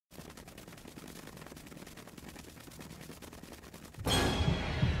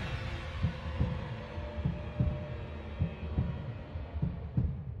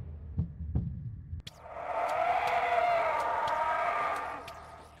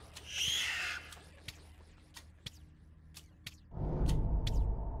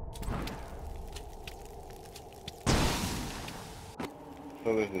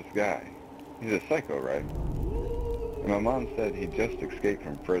So there's this guy. He's a psycho, right? And my mom said he just escaped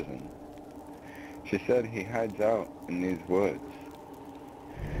from prison. She said he hides out in these woods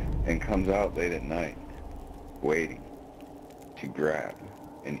and comes out late at night, waiting to grab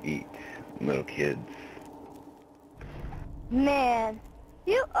and eat little kids. Man,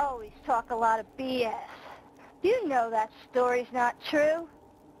 you always talk a lot of BS. You know that story's not true.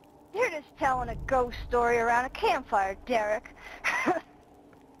 You're just telling a ghost story around a campfire, Derek.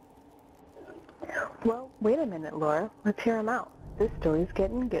 Well, wait a minute, Laura. Let's hear him out. This story's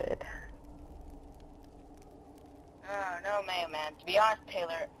getting good. Oh, no, man. To be honest,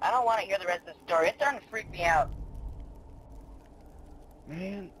 Taylor, I don't want to hear the rest of the story. It's starting to freak me out.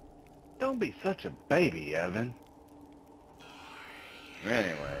 Man, don't be such a baby, Evan.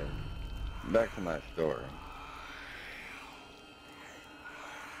 Anyway, back to my story.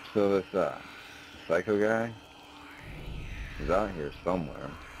 So this, psycho guy is out here somewhere.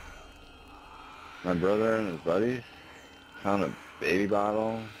 My brother and his buddies found a baby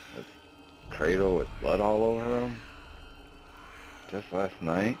bottle with a cradle with blood all over him just last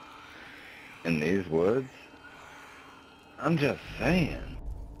night in these woods. I'm just saying.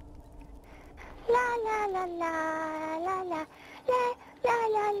 La la la la la la la la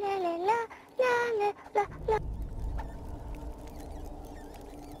la la la la la la la.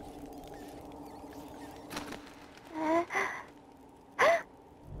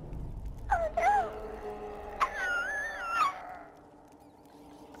 Oh no!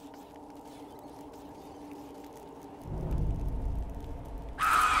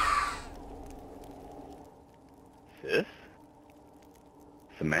 Sis?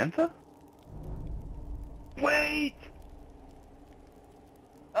 Samantha? Wait!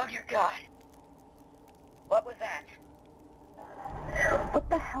 Oh, dear God. What was that? What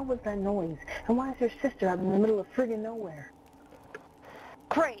the hell was that noise? And why is your sister out in the middle of friggin' nowhere?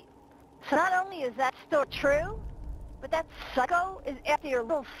 Great. So not only is that story true, but that psycho is after your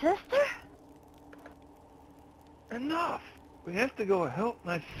little sister? Enough! We have to go help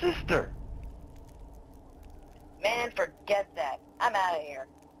my sister. Man, forget that. I'm out of here.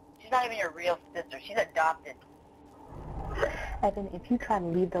 She's not even your real sister. She's adopted. Evan, if you try to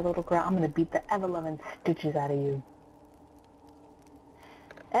leave the little girl, I'm gonna beat the ever-loving stitches out of you.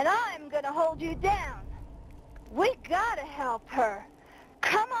 And I'm gonna hold you down. We gotta help her.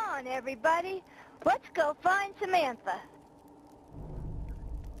 Come on, everybody. Let's go find Samantha.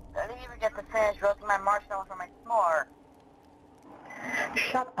 I didn't even get to finish roasting my marshmallow for my s'more.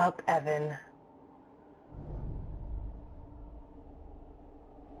 Shut up, Evan.